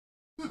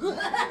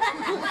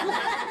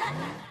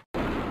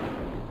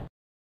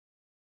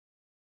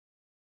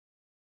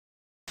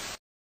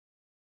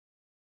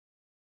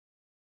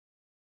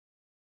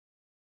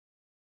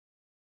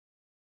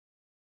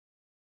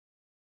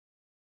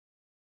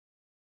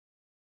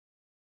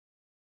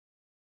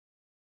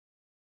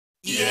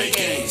EA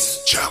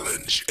Games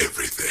challenge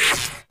everything.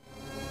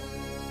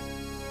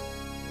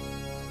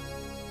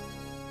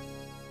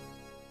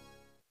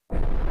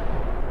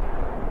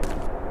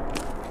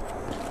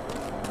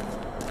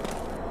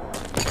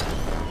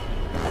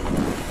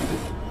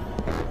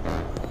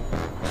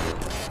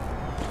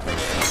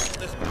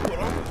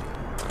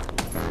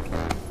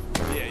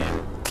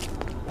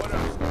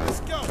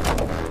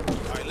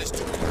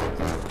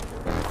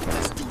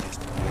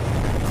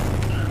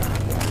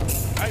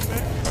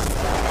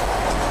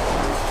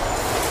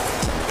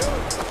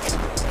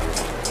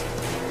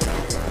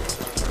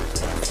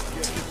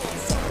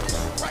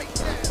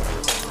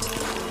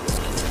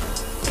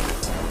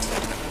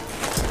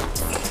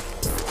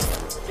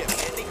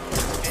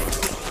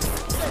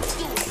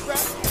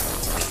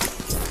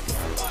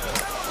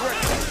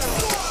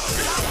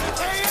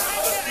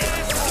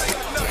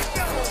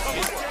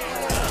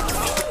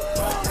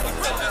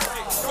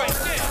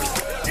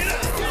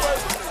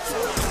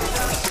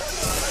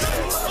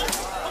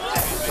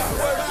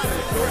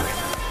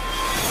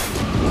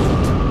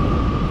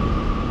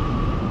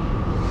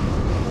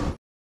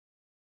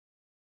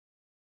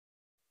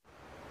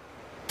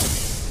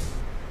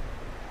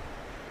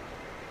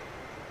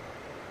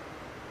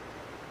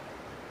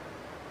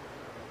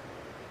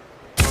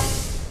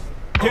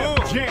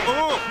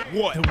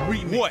 What?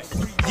 What?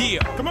 Yeah.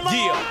 Come on.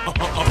 Yeah.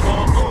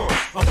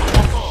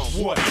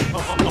 What?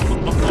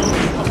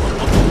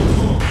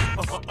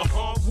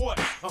 What?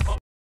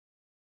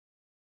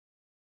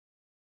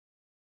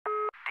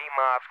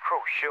 D-Mob's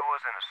crew sure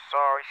is in a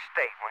sorry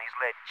state when he's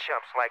letting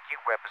chumps like you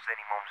represent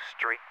him on the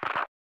street.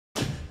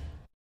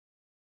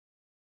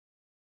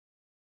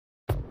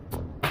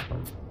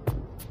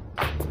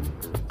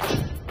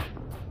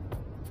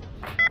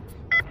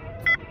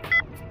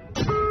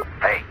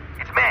 Hey,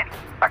 it's Manny.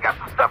 I got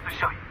some stuff to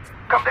show you.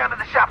 Come down to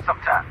the shop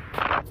sometime.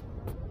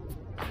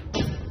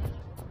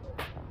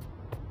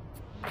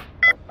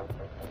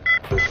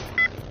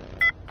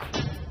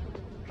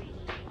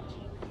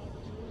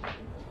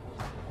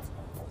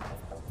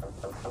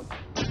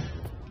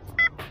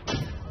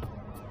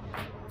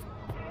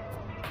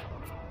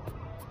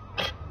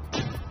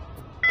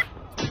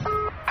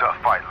 Tough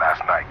fight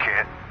last night,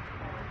 kid.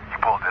 You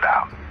pulled it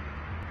out.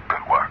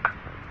 Good work.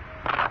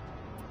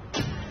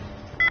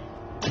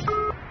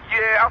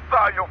 Yeah, I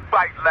saw your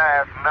fight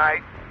last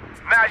night.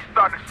 Now you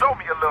starting to show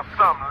me a little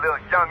something, little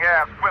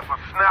young-ass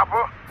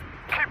whippersnapper.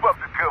 Keep up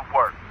the good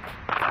work.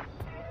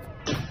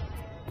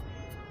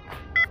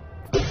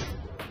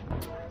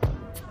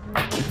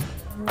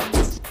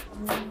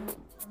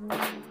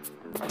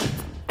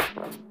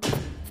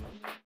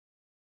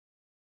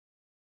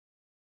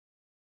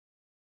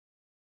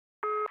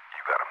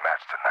 You got a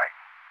match tonight.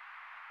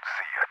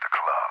 See you at the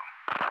club.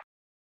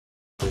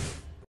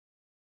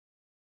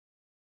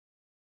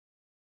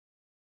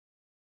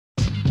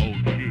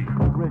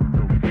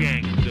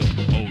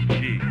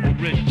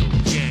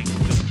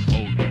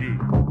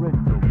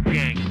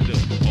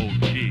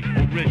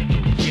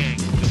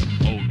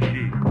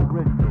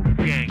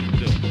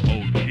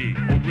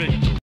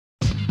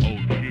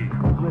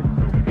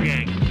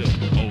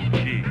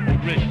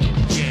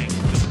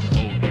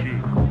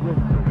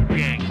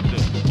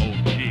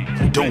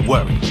 Don't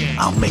worry,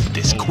 I'll make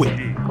this quick.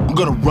 I'm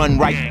gonna run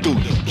right through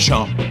you,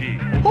 chump.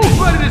 Who's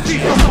ready to see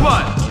some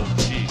blood?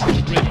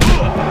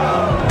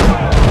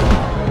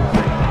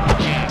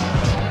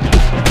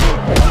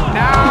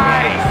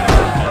 Nice!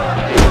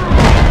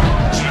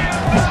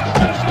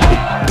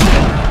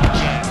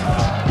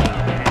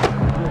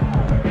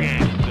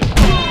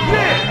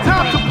 Yeah,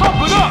 time to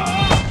pump it up!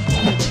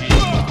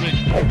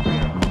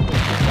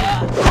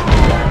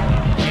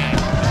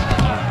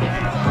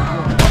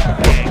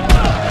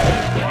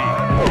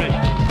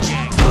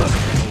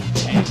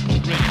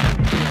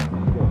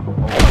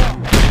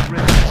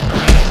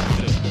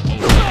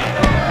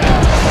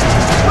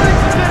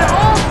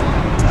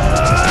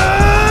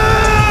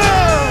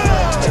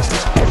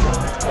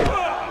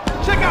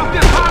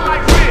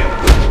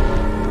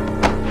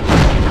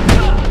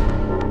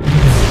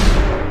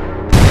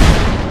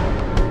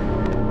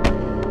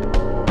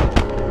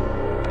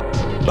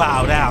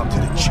 Bow down to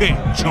the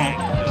champ, chump.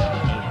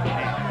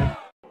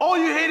 All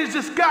you haters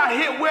just got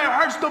hit where it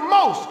hurts the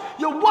most.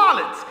 Your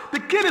wallets. The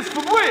kid is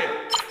for real.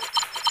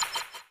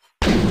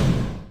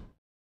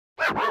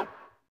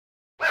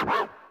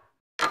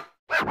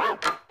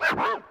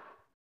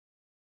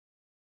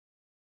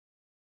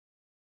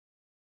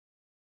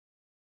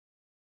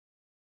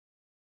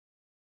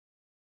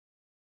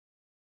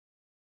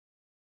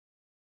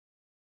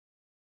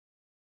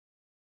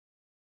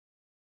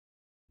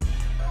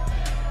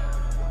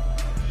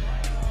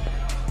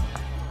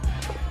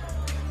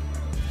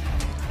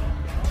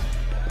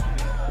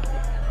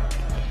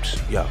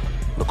 Yo,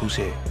 look who's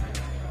here.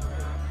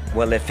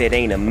 Well, if it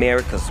ain't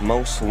America's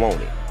Most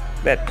Wanted,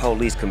 that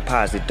police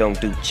composite don't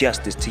do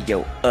justice to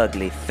your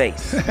ugly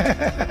face.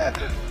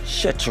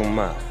 Shut your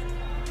mouth.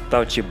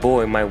 Thought your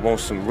boy might want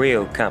some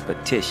real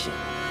competition.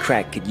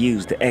 Crack could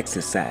use the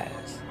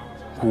exercise.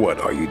 What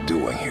are you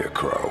doing here,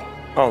 Crow?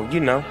 Oh, you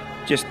know,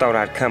 just thought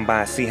I'd come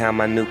by and see how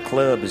my new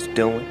club is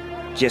doing.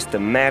 Just a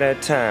matter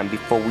of time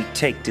before we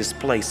take this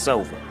place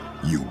over.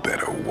 You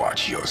better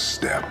watch your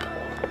step.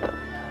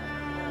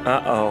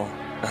 Uh-oh,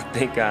 I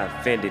think I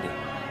offended him.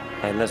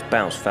 Hey, let's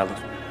bounce, fellas.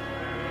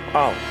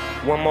 Oh,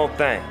 one more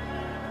thing.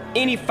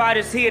 Any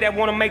fighters here that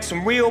want to make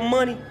some real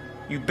money,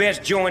 you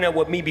best join up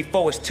with me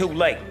before it's too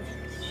late.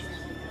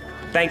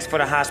 Thanks for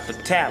the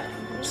hospitality.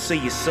 See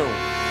you soon.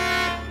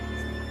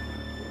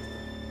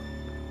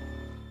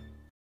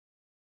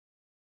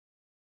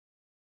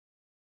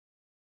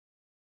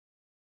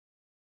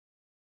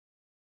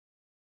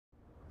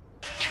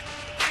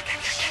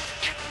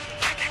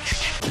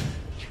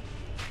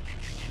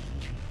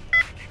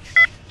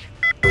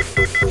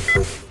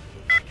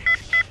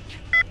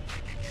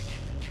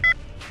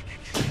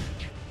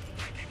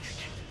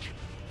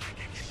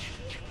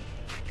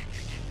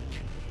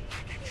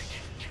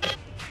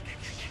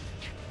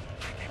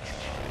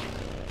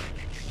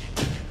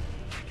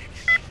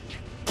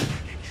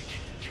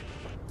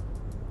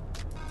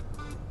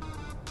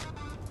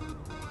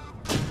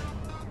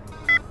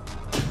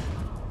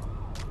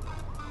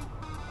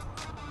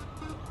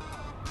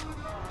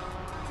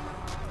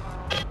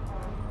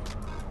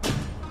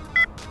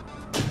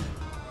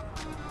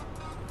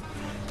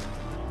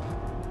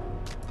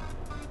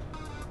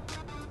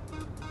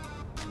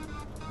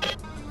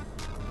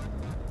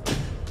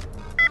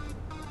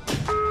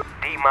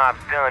 Mobb's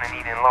done and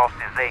he done lost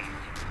his age.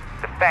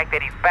 The fact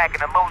that he's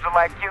backing a loser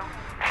like you,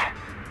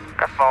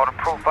 that's all the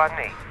proof I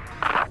need.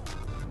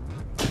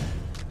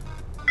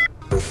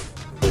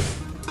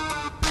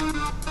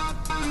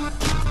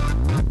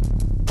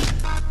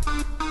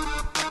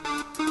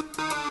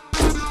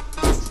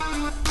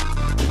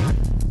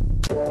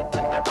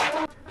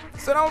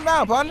 Sit on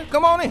down, partner.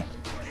 Come on in.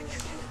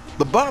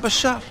 The barber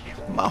shop,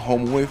 my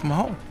home away from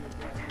home.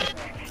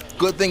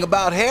 Good thing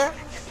about hair,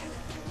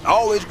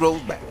 always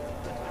grows back.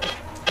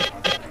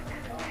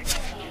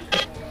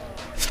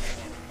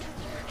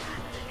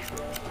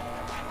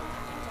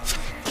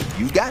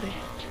 You got it.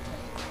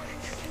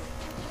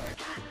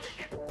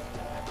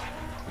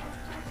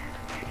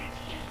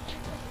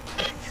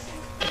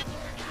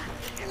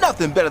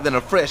 Nothing better than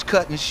a fresh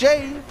cut and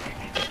shave.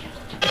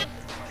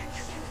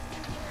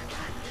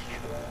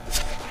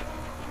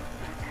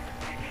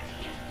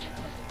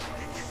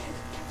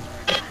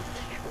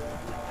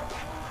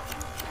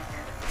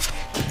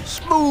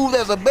 Smooth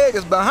as a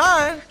beggar's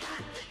behind.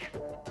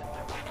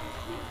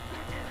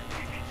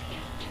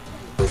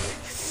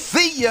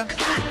 See ya.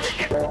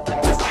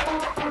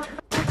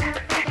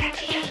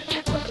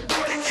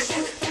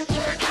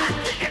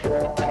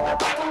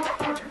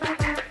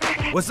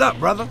 What's up,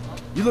 brother?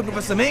 You looking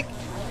for some ink?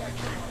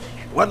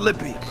 What'll it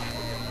be?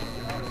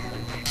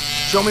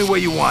 Show me where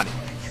you want it.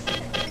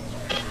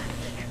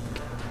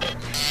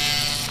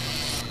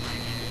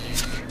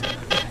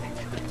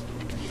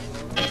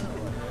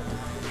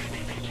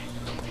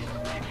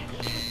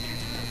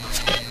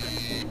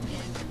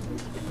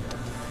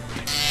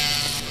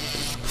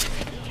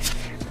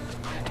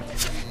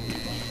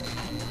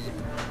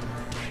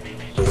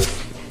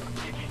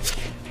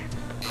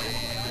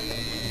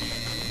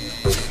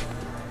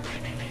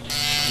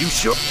 You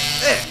sure?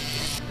 There.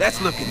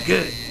 That's looking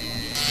good.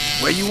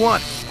 Where you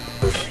want it?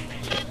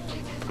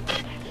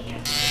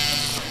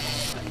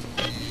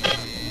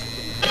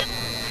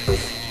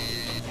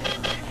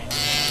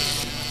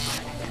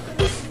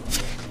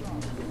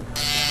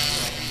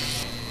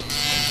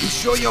 You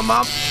sure your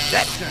mom?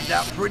 That turned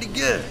out pretty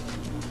good.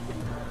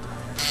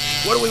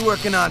 What are we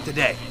working on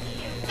today?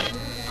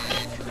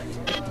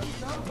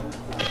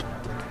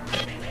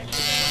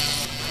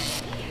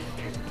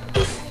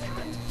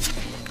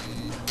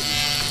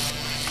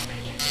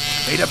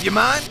 Made up your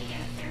mind?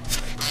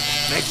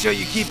 Make sure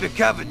you keep it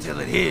covered till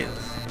it heals.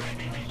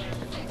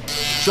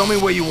 Show me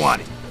where you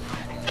want it.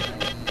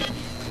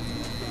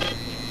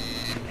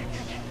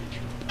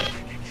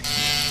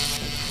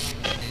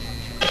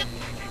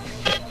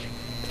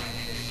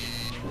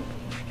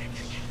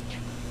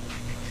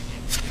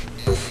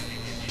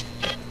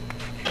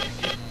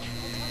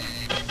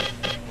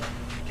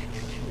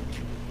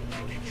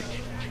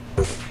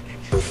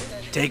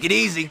 Take it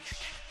easy.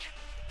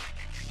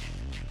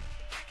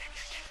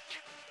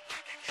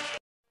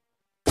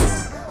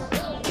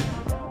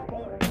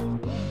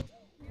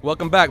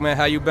 Welcome back, man.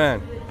 How you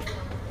been?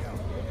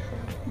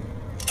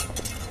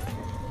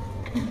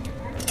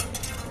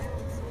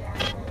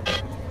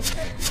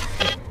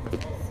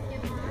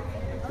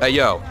 Hey,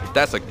 yo,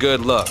 that's a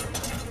good look.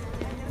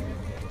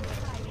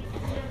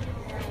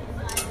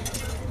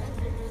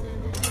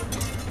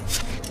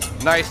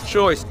 Nice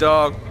choice,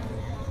 dog.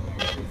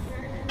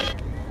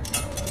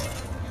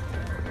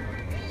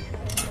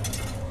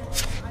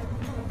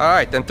 All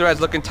right, them threads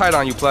looking tight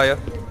on you, player.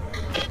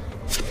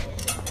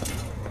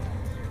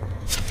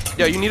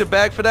 Yo, you need a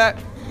bag for that?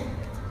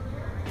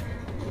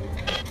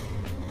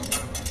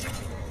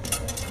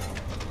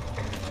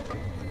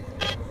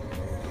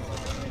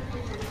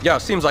 Yo,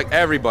 seems like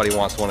everybody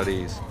wants one of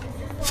these.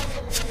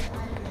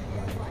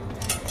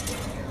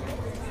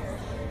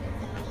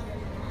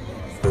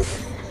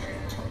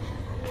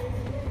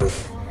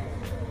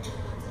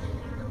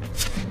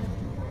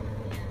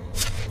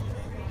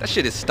 That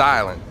shit is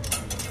styling.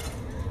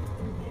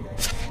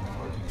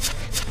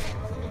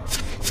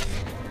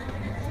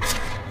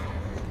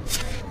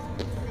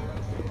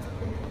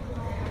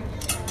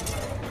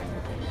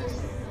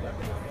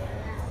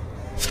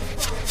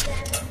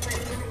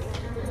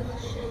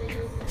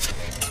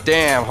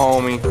 Damn,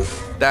 homie.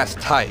 That's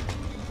tight.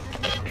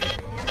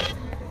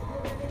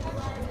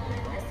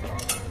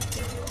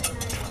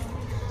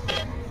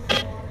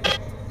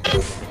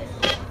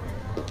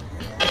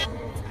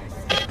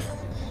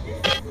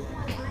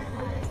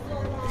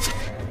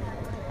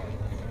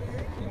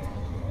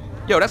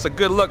 Yo, that's a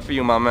good look for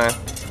you, my man.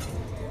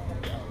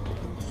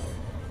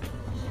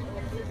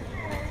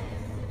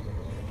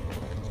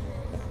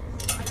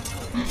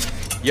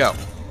 Yo,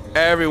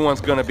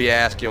 everyone's gonna be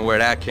asking where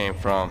that came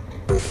from.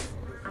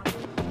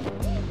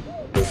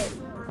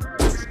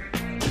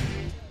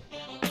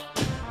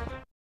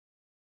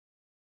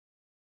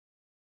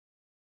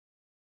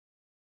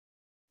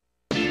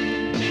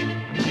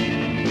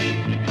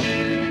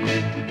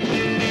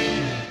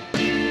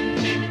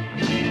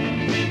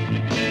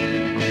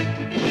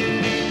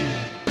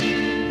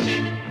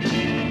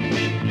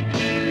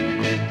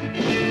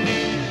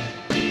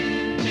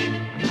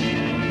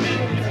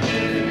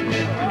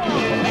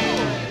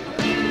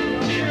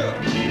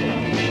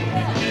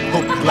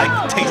 Hope you like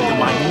the taste of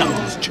my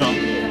knuckles, chump.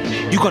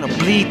 You gonna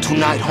bleed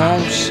tonight,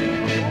 Holmes?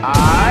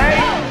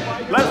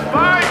 Alright, let's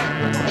fight!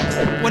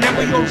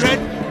 Whenever you're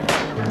ready.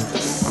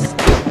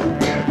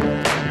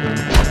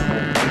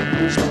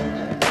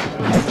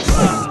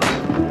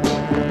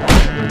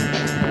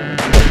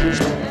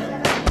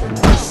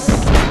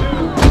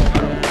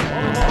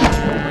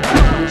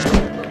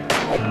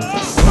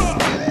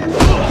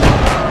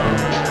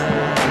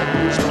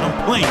 I'm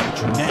playing with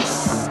you now.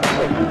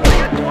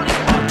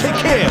 Take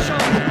care.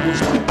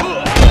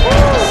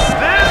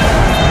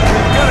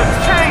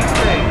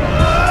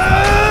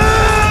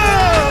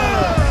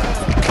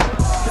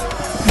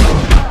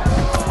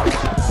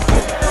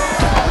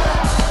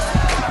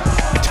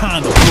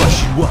 Time to brush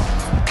you up.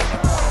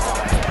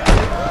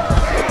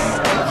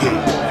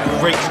 Yeah,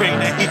 freight train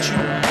that hit you,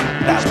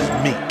 that was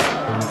me.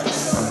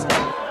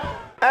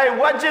 Hey,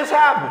 what just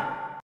happened?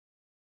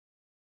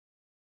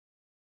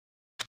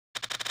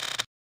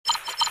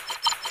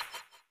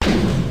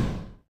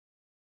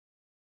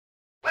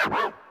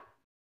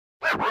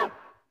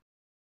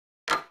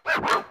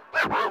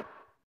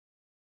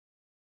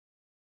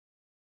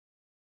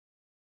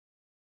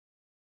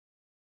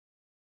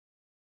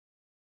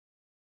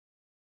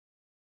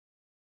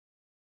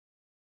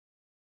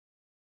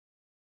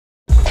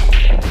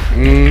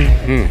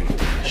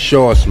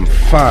 Sure, some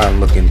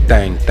fine-looking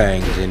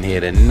things in here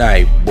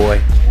tonight,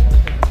 boy.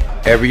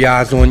 Every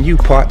eye's on you,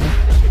 partner.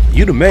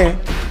 You the man.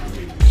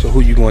 So who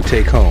you gonna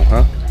take home,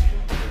 huh?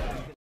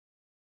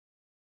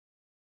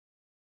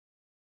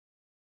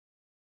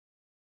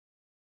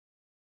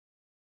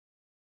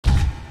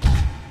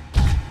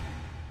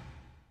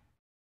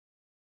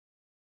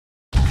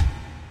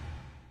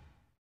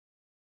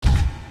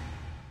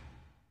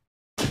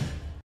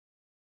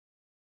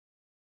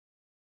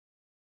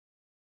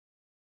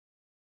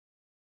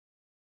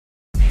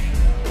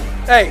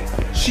 Hey,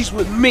 she's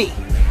with me.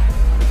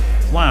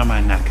 Why am I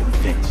not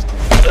convinced?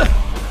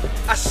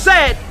 I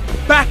said,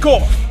 back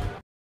off.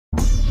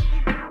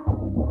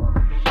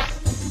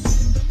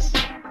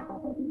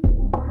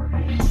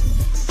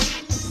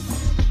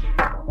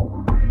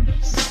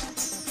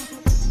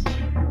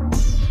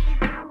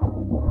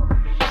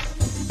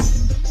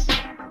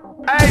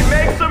 Hey,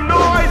 make some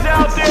noise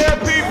out there,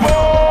 people!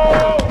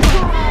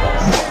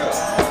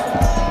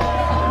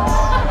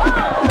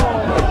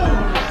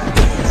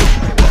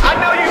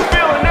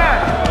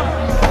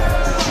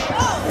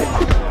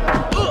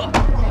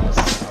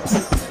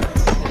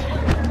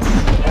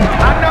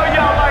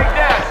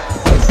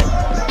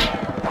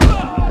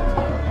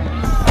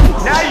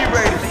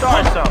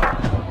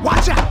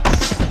 Watch out!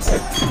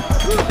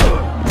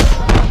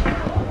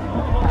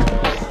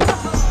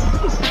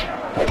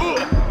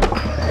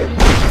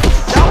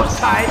 That was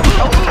tight.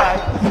 That was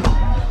tight.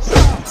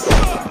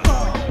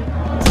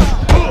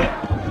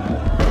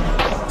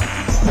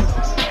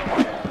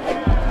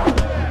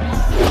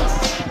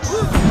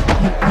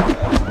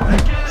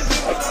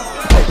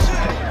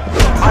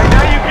 Alright,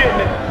 now you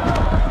getting it.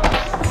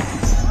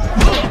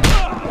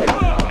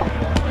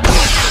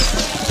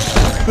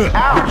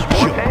 Ouch,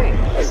 more pain.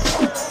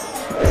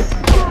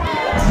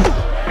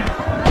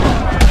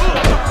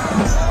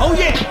 Oh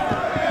yeah!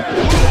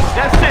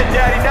 That's it,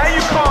 Daddy. Now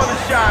you call the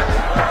shots.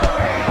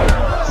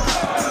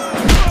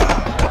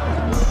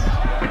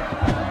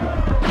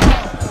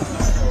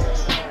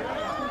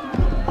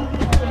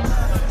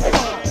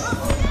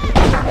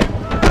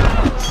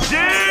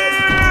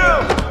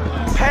 Damn!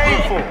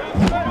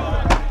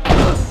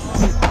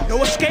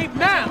 escape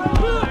now.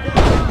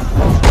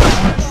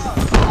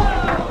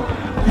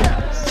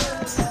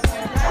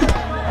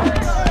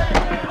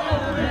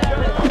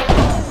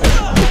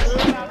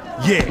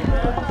 Yeah,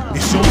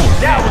 it's on.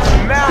 That was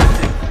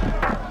massive.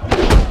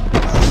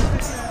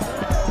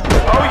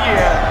 Oh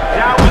yeah,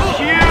 that was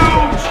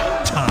huge.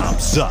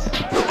 Time's up.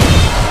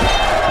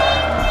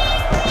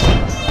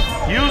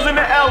 Using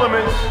the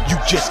elements. You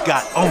just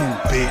got owned,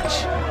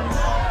 bitch.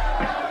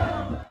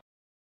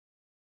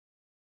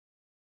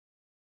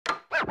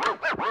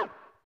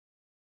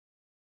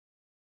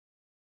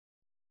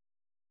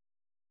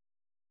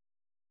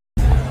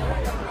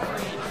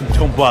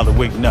 Don't bother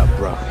waking up,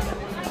 bro.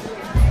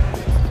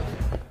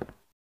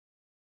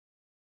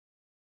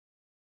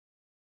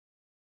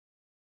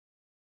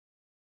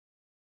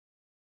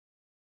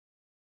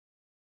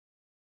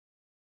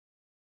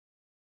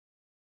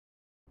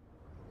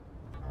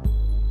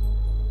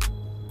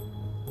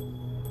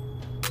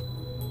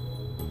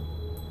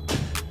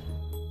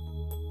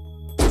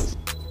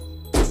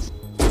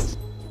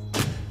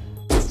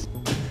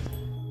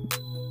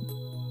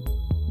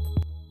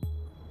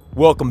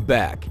 Welcome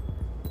back.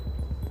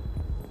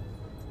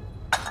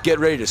 Get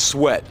ready to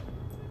sweat.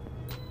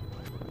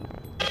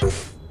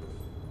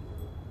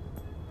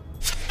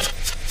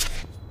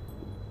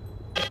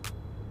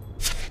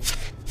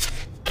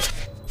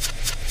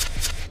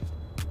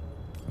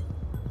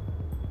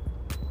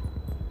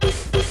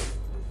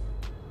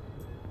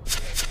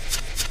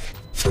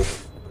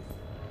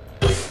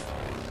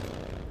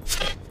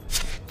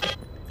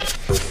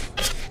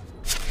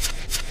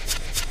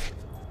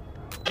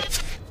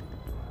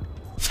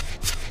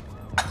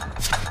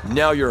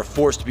 Now you're a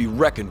force to be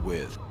reckoned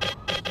with.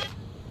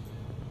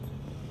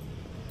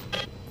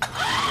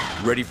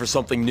 Ready for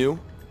something new?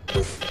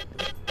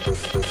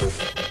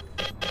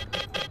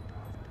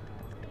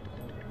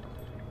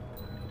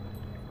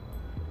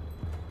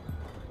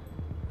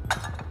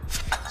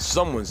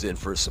 Someone's in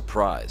for a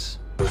surprise.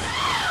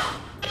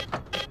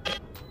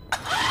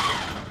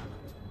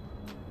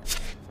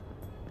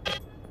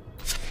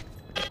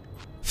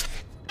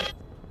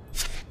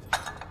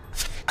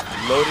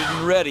 Loaded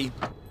and ready.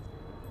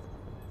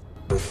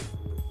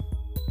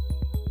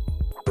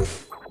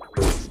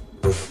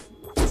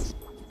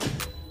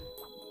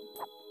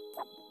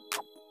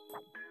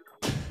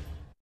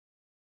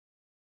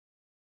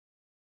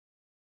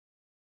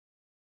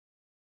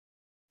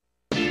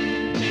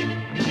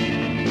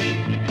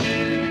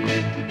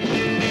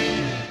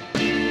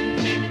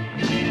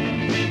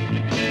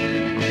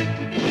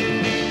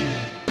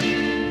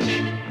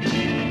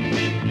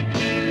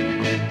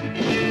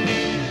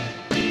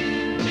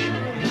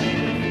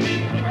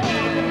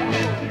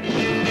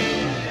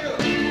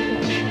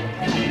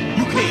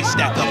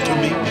 Stack up to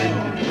me.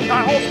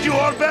 I hope you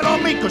all bet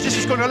on me, because this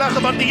is gonna last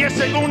about 10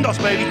 segundos,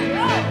 baby.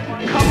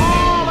 Come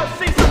on, let's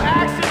see some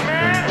action,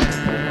 man.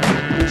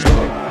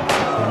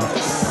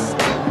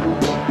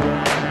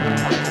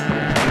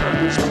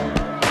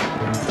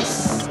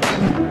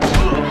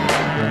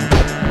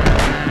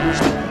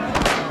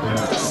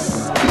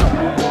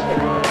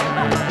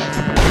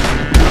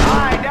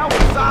 Alright, that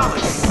was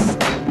solid.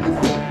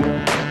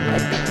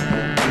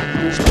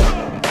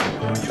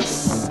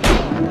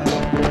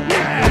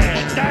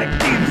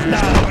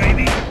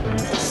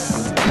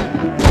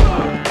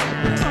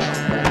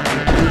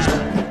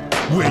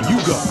 Where you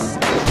go?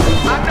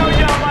 I know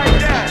y'all like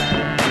that.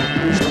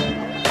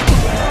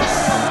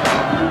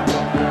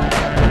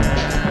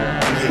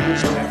 Yeah,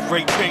 that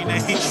freight train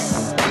that hit you,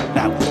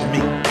 that was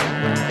me.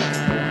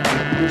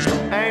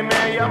 Hey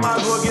man, y'all might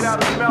as well get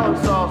out of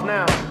smelling salts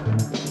now.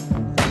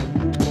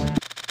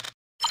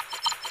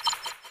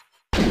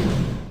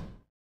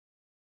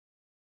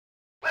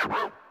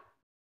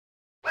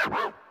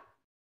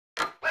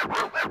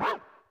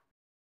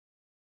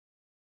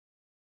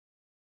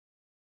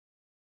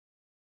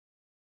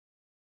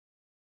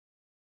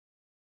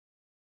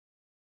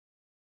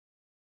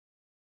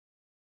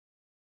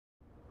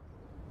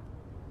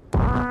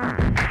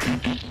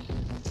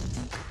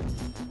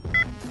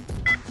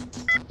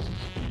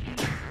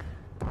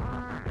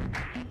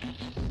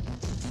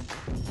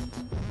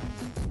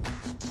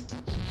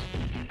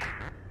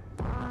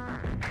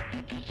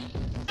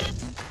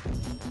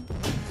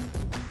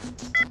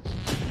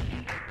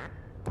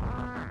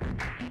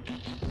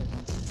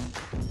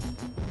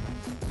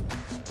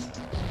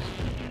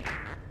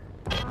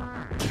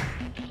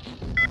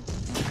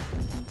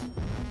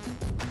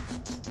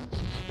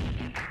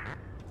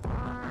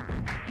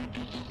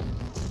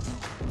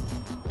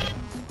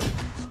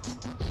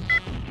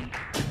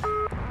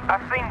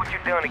 I've seen what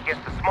you've done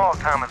against the small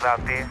timers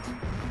out there.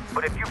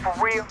 But if you for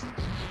real,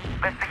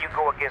 let's see you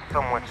go against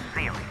someone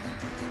serious.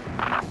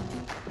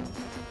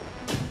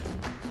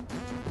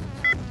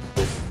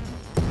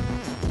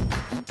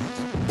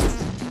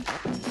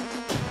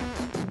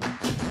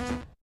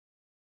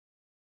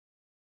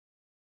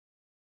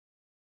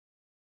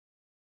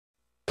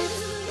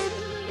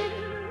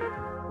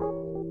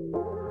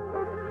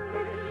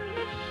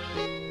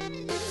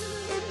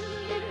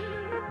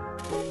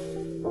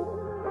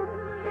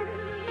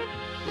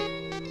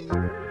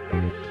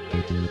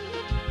 Any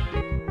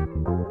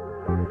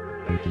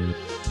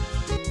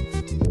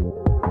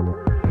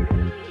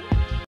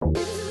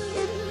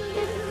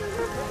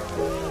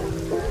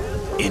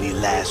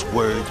last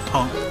words,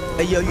 punk?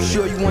 Hey, yo, you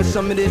sure you want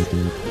some of this?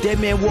 Dead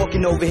man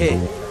walking over here.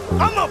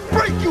 I'ma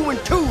break you in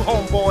two,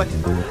 homeboy.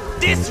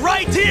 This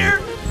right here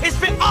is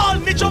for all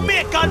me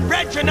Jamaican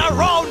brethren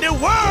around the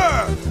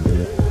world.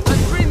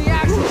 Let's bring the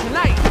action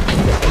tonight.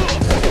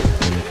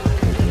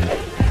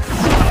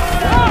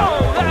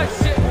 Oh, that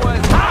shit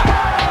was hot.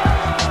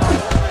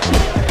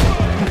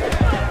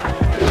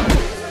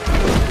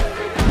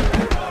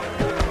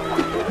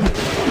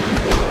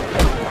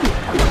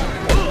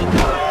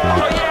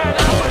 Oh yeah,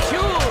 that was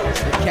huge.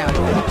 The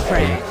cowboy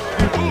trash.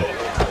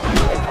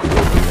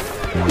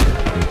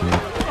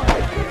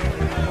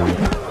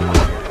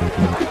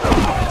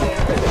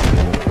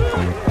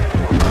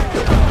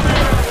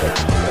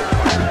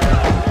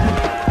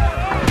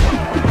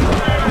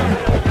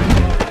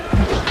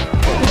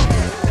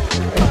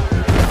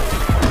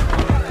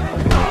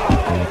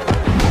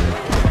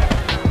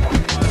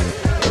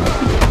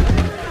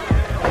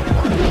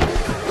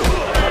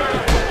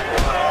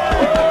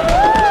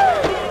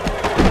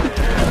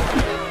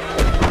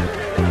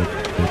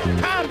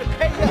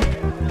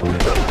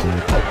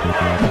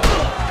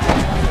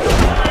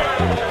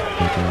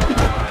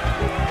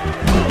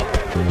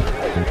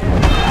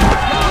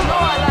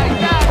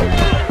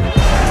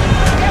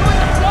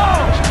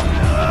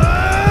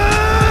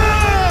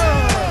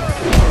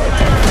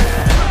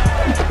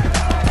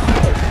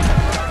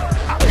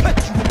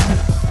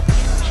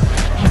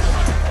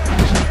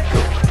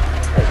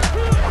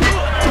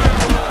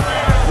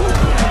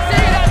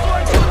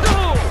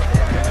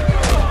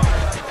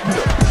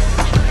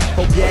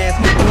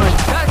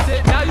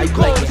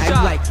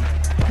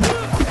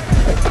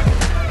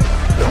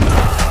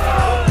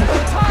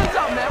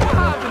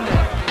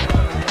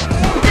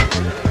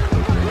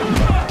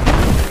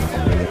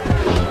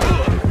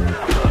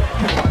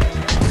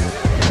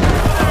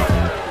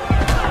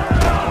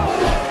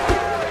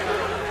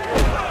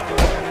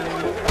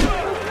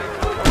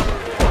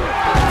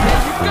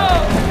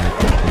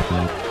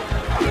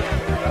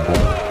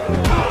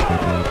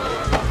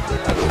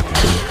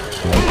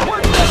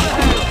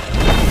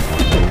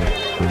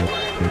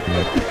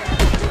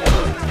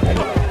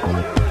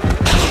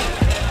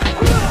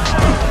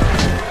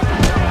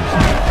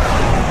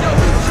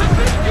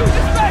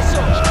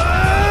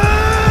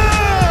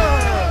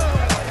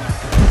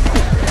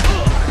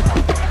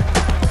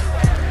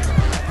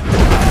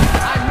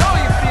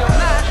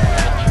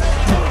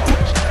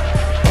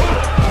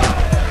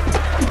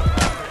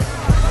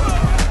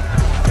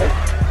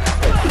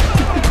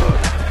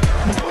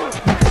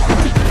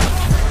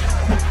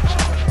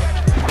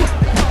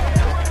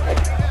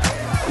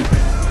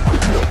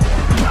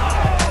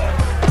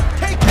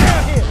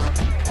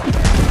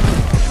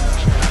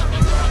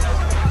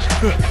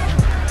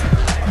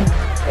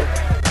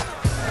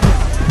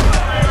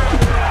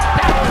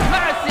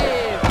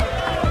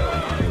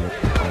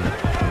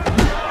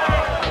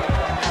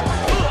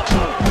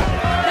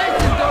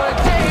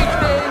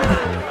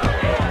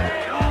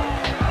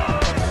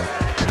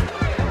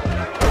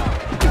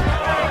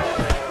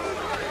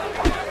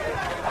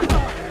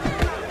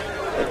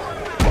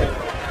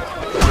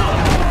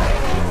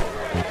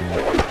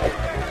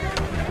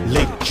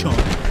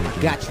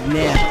 Got you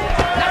now.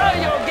 Now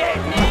you're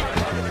getting it.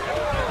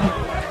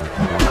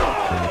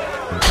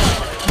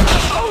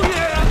 Oh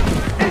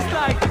yeah, it's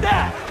like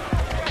that.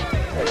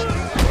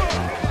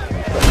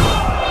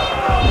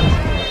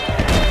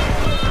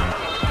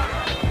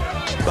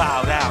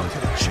 Bow down to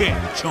the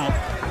champ, chump.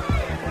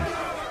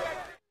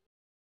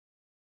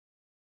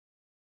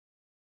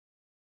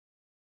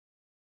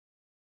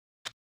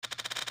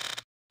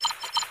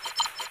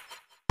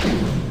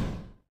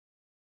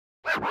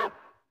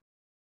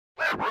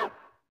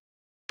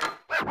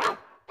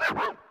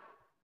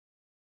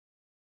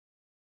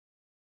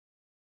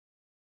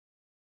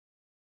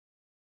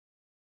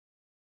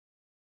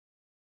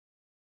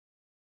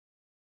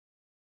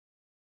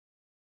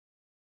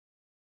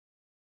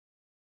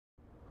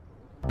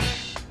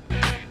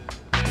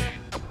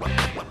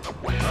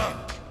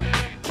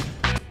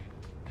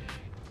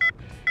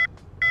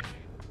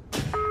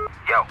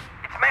 Yo,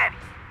 it's Manny.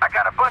 I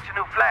got a bunch of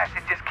new flash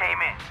that just came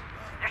in.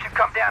 You should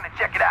come down and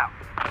check it out.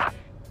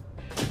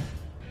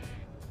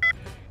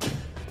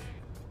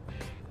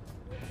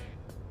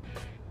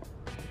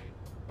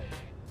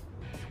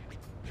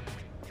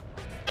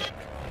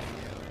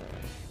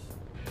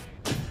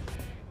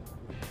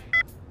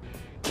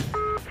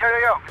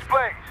 Yo, it's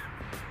Blaze.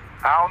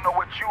 I don't know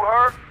what you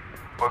heard,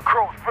 but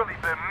Cruz really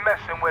been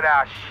messing with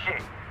our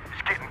shit.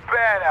 It's getting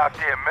bad out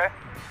there, man.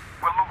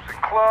 We're losing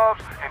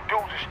clubs, and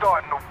dudes are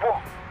starting to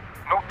walk.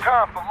 No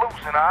time for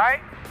losing, all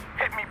right?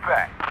 Hit me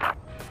back.